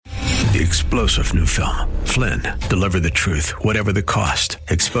The explosive new film, Flynn, deliver the truth, whatever the cost,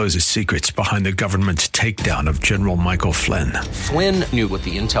 exposes secrets behind the government's takedown of General Michael Flynn. Flynn knew what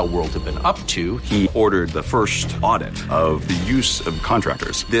the intel world had been up to. He ordered the first audit of the use of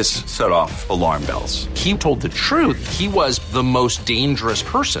contractors. This set off alarm bells. He told the truth. He was the most dangerous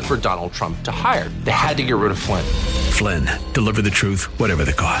person for Donald Trump to hire. They had to get rid of Flynn. Flynn, deliver the truth, whatever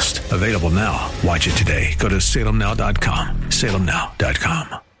the cost. Available now. Watch it today. Go to salemnow.com.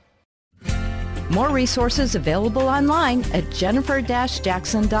 salemnow.com. More resources available online at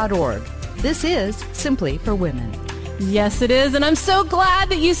jennifer-jackson.org. This is Simply for Women. Yes, it is. And I'm so glad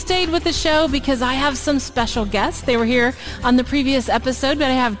that you stayed with the show because I have some special guests. They were here on the previous episode, but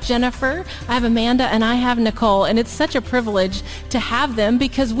I have Jennifer, I have Amanda, and I have Nicole. And it's such a privilege to have them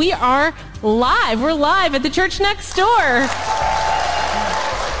because we are live. We're live at the church next door.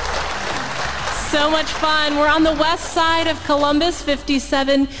 So much fun. We're on the west side of Columbus,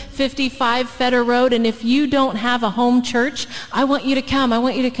 5755 Fetter Road. And if you don't have a home church, I want you to come. I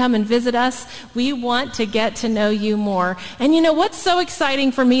want you to come and visit us. We want to get to know you more. And you know what's so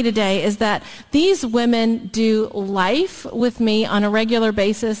exciting for me today is that these women do life with me on a regular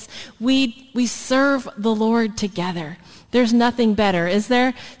basis. We serve the Lord together. There's nothing better, is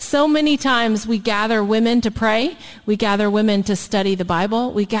there? So many times we gather women to pray. We gather women to study the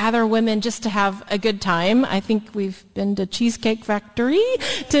Bible. We gather women just to have a good time. I think we've been to Cheesecake Factory,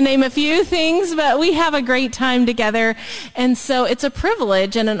 to name a few things, but we have a great time together. And so it's a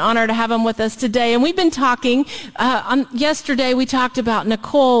privilege and an honor to have them with us today. And we've been talking, yesterday we talked about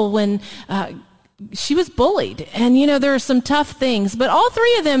Nicole when, she was bullied, and there are some tough things, but all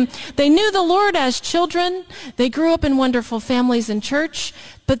three of them, they knew the Lord as children. They grew up in wonderful families in church,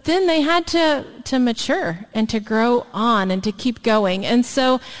 but then they had to mature and to grow on and to keep going. And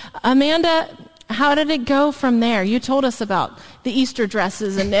so, Amanda, how did it go from there? You told us about the Easter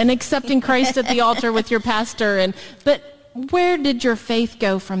dresses and accepting Christ at the altar with your pastor, but where did your faith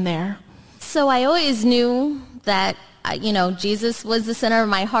go from there? So I always knew that Jesus was the center of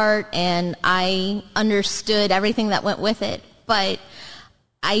my heart, and I understood everything that went with it, but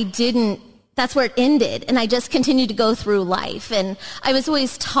that's where it ended, and I just continued to go through life. And I was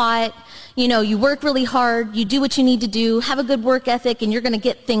always taught, you work really hard, you do what you need to do, have a good work ethic, and you're going to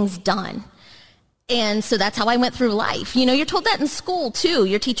get things done. And so that's how I went through life. You're told that in school, too.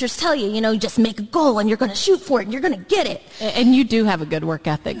 Your teachers tell you, just make a goal and you're going to shoot for it and you're going to get it. And you do have a good work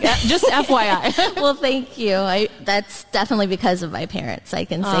ethic. Just FYI. Well, thank you. That's definitely because of my parents. I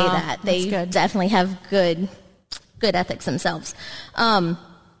can say that. They definitely have good ethics themselves.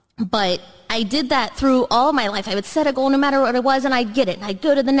 But I did that through all my life. I would set a goal no matter what it was, and I'd get it. And I'd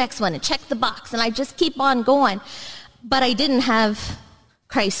go to the next one and check the box, and I'd just keep on going. But I didn't have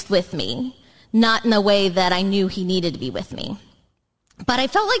Christ with me. Not in the way that I knew he needed to be with me. But I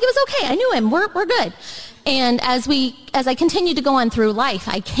felt like it was okay. I knew him. We're good. And as I continued to go on through life,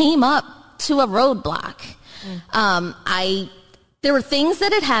 I came up to a roadblock. There were things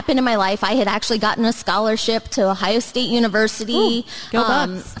that had happened in my life. I had actually gotten a scholarship to Ohio State University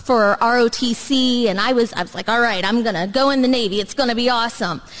for ROTC, and I was like, all right, I'm going to go in the Navy. It's going to be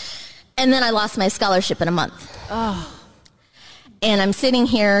awesome. And then I lost my scholarship in a month. And I'm sitting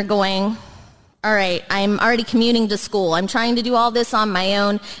here going, all right, I'm already commuting to school. I'm trying to do all this on my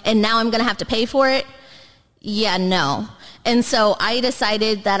own, and now I'm going to have to pay for it? Yeah, no. And so I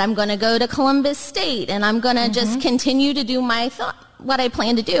decided that I'm going to go to Columbus State, and I'm going to just continue to do what I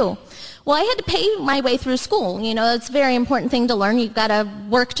plan to do. Well, I had to pay my way through school. It's a very important thing to learn. You've got to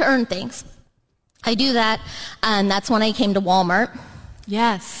work to earn things. I do that, and that's when I came to Walmart.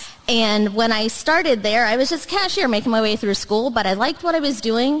 Yes. And when I started there, I was just a cashier making my way through school, but I liked what I was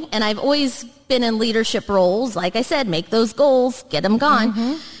doing, and I've always been in leadership roles. Like I said, make those goals, get them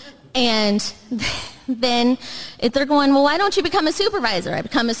gone. And then if they're going, well, why don't you become a supervisor? I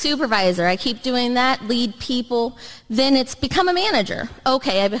become a supervisor. I keep doing that, lead people. Then it's become a manager.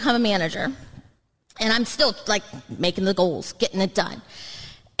 Okay, I become a manager. And I'm still making the goals, getting it done.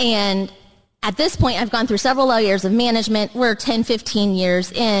 And at this point, I've gone through several years of management. We're 10, 15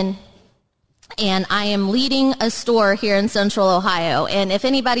 years in, and I am leading a store here in Central Ohio. And if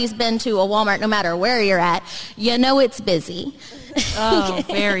anybody's been to a Walmart, no matter where you're at, it's busy. Oh,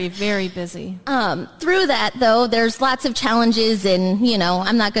 very, very busy. Through that, though, there's lots of challenges, and,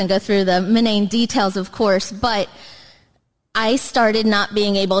 I'm not going to go through the mundane details, of course, but I started not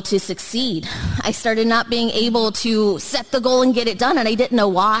being able to succeed. I started not being able to set the goal and get it done, and I didn't know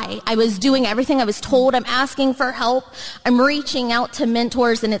why. I was doing everything I was told. I'm asking for help. I'm reaching out to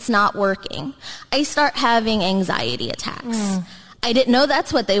mentors, and it's not working. I start having anxiety attacks. I didn't know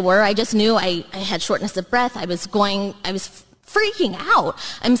that's what they were. I just knew I had shortness of breath. I was freaking out.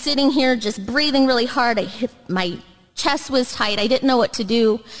 I'm sitting here just breathing really hard. My chest was tight. I didn't know what to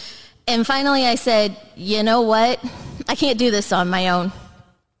do. And finally I said, you know what? I can't do this on my own.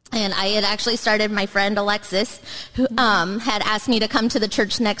 And I had actually started my friend Alexis, who had asked me to come to the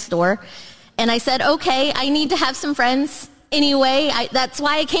church next door. And I said, okay, I need to have some friends anyway. That's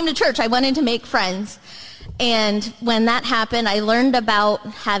why I came to church. I wanted to make friends. And when that happened, I learned about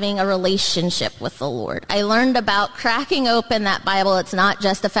having a relationship with the Lord. I learned about cracking open that Bible. It's not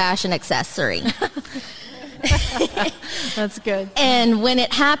just a fashion accessory. That's good. And when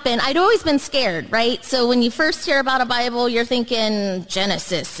it happened, I'd always been scared, right? So when you first hear about a Bible, you're thinking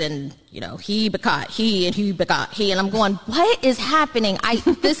Genesis and, he begot he and he begot he. And I'm going, what is happening?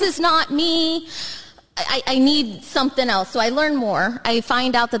 This is not me. I need something else. So I learn more. I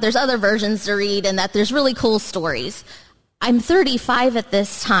find out that there's other versions to read and that there's really cool stories. I'm 35 at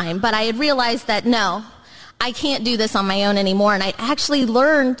this time, but I had realized that no, I can't do this on my own anymore. And I actually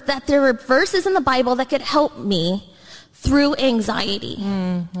learned that there were verses in the Bible that could help me through anxiety.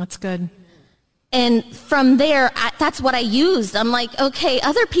 That's good. And from there, that's what I used. I'm like, okay,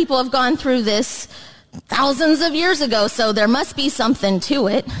 other people have gone through this thousands of years ago, so there must be something to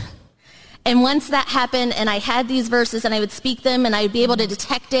it. And once that happened and I had these verses and I would speak them and I would be able to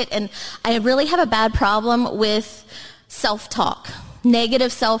detect it, and I really have a bad problem with self-talk.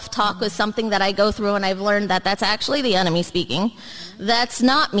 Negative self-talk was something that I go through, and I've learned that that's actually the enemy speaking. That's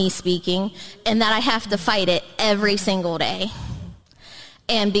not me speaking, and that I have to fight it every single day.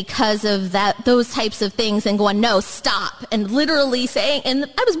 And because of that, those types of things, and going, no, stop, and literally saying, and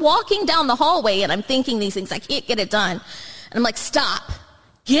I was walking down the hallway and I'm thinking these things, I can't get it done. And I'm like, stop.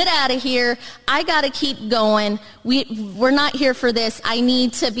 Get out of here. I got to keep going. We're not here for this. I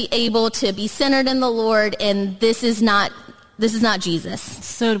need to be able to be centered in the Lord, and this is not Jesus.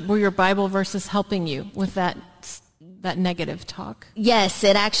 So were your Bible verses helping you with that negative talk? Yes,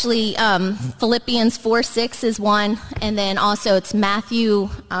 it actually, Philippians 4:6 is one, and then also it's Matthew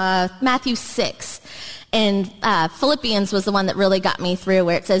 6. And Philippians was the one that really got me through,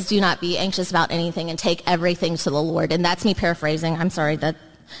 where it says, do not be anxious about anything and take everything to the Lord. And that's me paraphrasing. I'm sorry that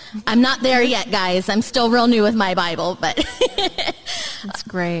I'm not there yet, guys. I'm still real new with my Bible, but that's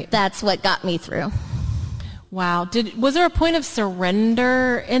great. That's what got me through. Wow. Was there a point of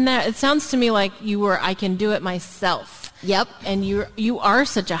surrender in that? It sounds to me like you were, I can do it myself. Yep. And you are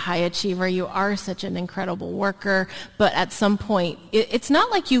such a high achiever. You are such an incredible worker. But at some point, it's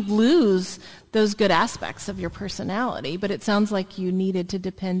not like you lose those good aspects of your personality, but it sounds like you needed to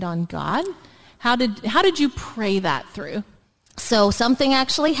depend on God. How did you pray that through? So something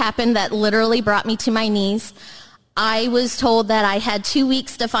actually happened that literally brought me to my knees. I was told that I had 2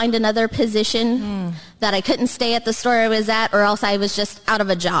 weeks to find another position, that I couldn't stay at the store I was at, or else I was just out of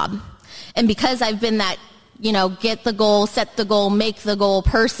a job. And because I've been that, get the goal, set the goal, make the goal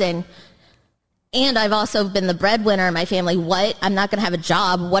person, and I've also been the breadwinner in my family. What? I'm not going to have a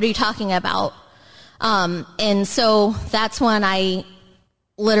job. What are you talking about? And so that's when I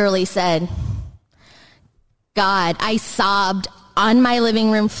literally said, God, I sobbed on my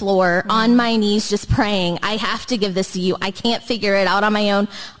living room floor, on my knees, just praying. I have to give this to you. I can't figure it out on my own.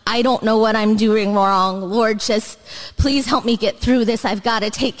 I don't know what I'm doing wrong. Lord, just please help me get through this. I've got to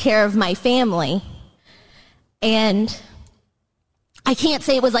take care of my family. And I can't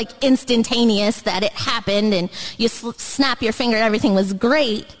say it was like instantaneous that it happened and you snap your finger and everything was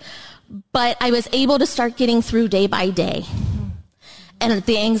great, but I was able to start getting through day by day. And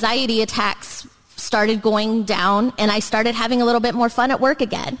the anxiety attacks started going down, and I started having a little bit more fun at work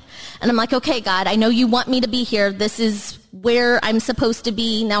again. And I'm like, okay, God, I know you want me to be here. This is where I'm supposed to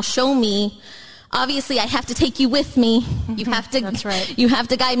be. Now show me. Obviously, I have to take you with me. You have to, That's right. You have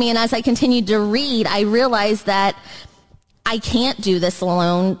to guide me. And as I continued to read, I realized that I can't do this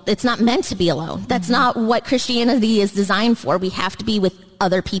alone. It's not meant to be alone. That's not what Christianity is designed for. We have to be with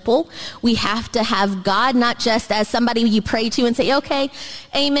other people. We have to have God, not just as somebody you pray to and say, okay,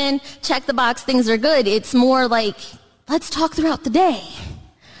 amen, check the box, things are good. It's more like, let's talk throughout the day.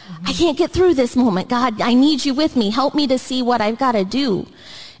 I can't get through this moment. God, I need you with me. Help me to see what I've got to do.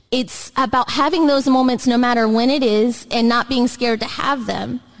 It's about having those moments no matter when it is, and not being scared to have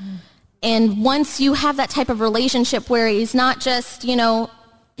them. And once you have that type of relationship where he's not just,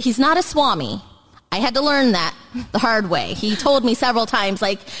 he's not a swami. I had to learn that the hard way. He told me several times,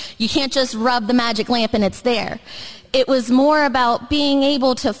 like, you can't just rub the magic lamp and it's there. It was more about being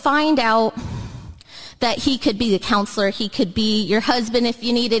able to find out that he could be the counselor. He could be your husband if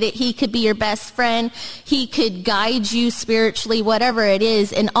you needed it. He could be your best friend. He could guide you spiritually, whatever it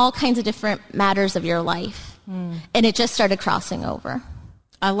is, in all kinds of different matters of your life. And it just started crossing over.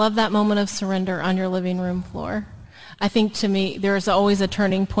 I love that moment of surrender on your living room floor. I think to me, there's always a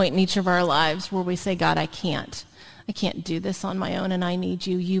turning point in each of our lives where we say, God, I can't do this on my own, and I need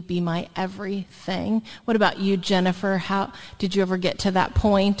you. You be my everything. What about you, Jennifer? How did you ever get to that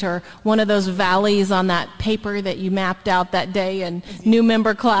point, or one of those valleys on that paper that you mapped out that day in new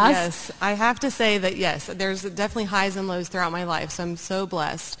member class? Yes, I have to say that, yes, there's definitely highs and lows throughout my life, so I'm so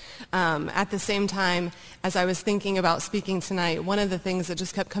blessed. At the same time, as I was thinking about speaking tonight, one of the things that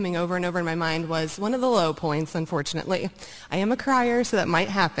just kept coming over and over in my mind was one of the low points, unfortunately. I am a crier, so that might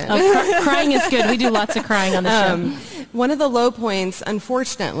happen. Oh, crying is good. We do lots of crying on the show. One of the low points,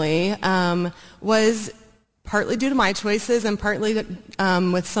 unfortunately, was partly due to my choices and partly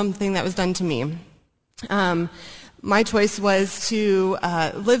with something that was done to me. My choice was to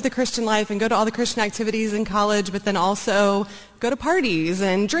live the Christian life and go to all the Christian activities in college, but then also go to parties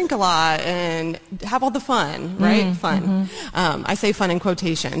and drink a lot and have all the fun, right? Fun. Mm-hmm. I say fun in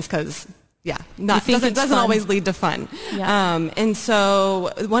quotations because, doesn't always lead to fun. Yeah. And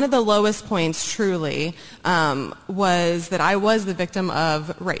so one of the lowest points, truly, was that I was the victim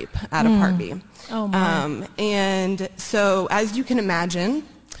of rape at a party. Oh, my. And so, as you can imagine,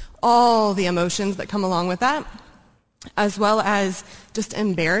 all the emotions that come along with that, as well as just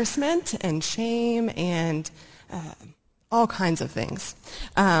embarrassment and shame and all kinds of things.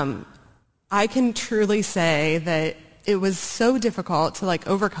 I can truly say that it was so difficult to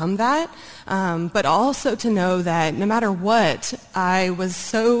overcome that, but also to know that no matter what, I was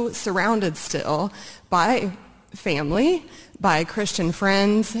so surrounded still by family, by Christian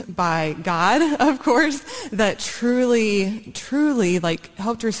friends, by God, of course, that truly, truly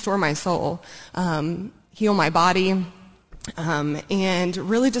helped restore my soul. Heal my body, and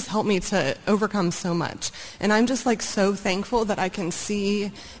really just help me to overcome so much. And I'm just so thankful that I can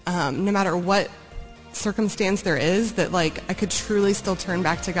see, no matter what circumstance there is, that I could truly still turn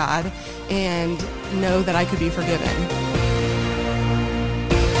back to God and know that I could be forgiven.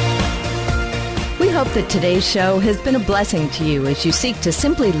 We hope that today's show has been a blessing to you as you seek to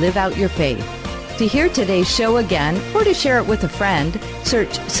simply live out your faith. To hear today's show again or to share it with a friend,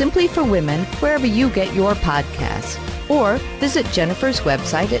 search Simply for Women wherever you get your podcasts. Or visit Jennifer's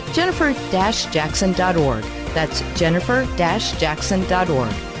website at jennifer-jackson.org. That's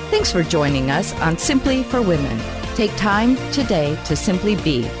jennifer-jackson.org. Thanks for joining us on Simply for Women. Take time today to simply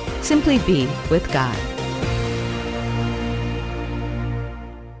be with God.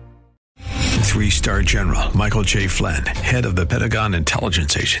 3-star General Michael J. Flynn, head of the Pentagon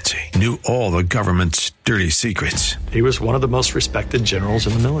Intelligence Agency, knew all the government's dirty secrets. He was one of the most respected generals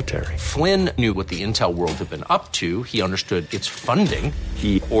in the military. Flynn knew what the intel world had been up to. He understood its funding.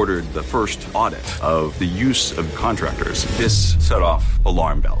 He ordered the first audit of the use of contractors. This set off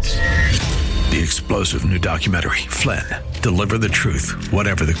alarm bells. The explosive new documentary, Flynn, Deliver the Truth,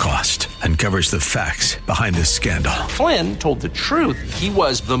 Whatever the Cost, uncovers the facts behind this scandal. Flynn told the truth. He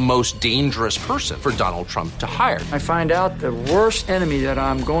was the most dangerous person for Donald Trump to hire. I find out the worst enemy that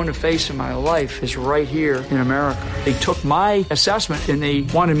I'm going to face in my life is right here in America. They took my assessment and they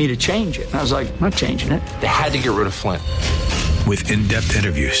wanted me to change it. And I was like, I'm not changing it. They had to get rid of Flynn. With in-depth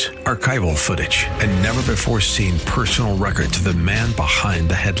interviews, archival footage, and never-before-seen personal records of the man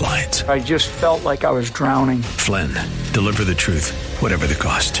behind the headlines. I just felt like I was drowning. Flynn, Deliver the Truth, Whatever the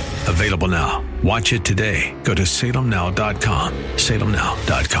Cost. Available now. Watch it today. Go to salemnow.com.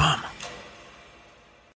 salemnow.com.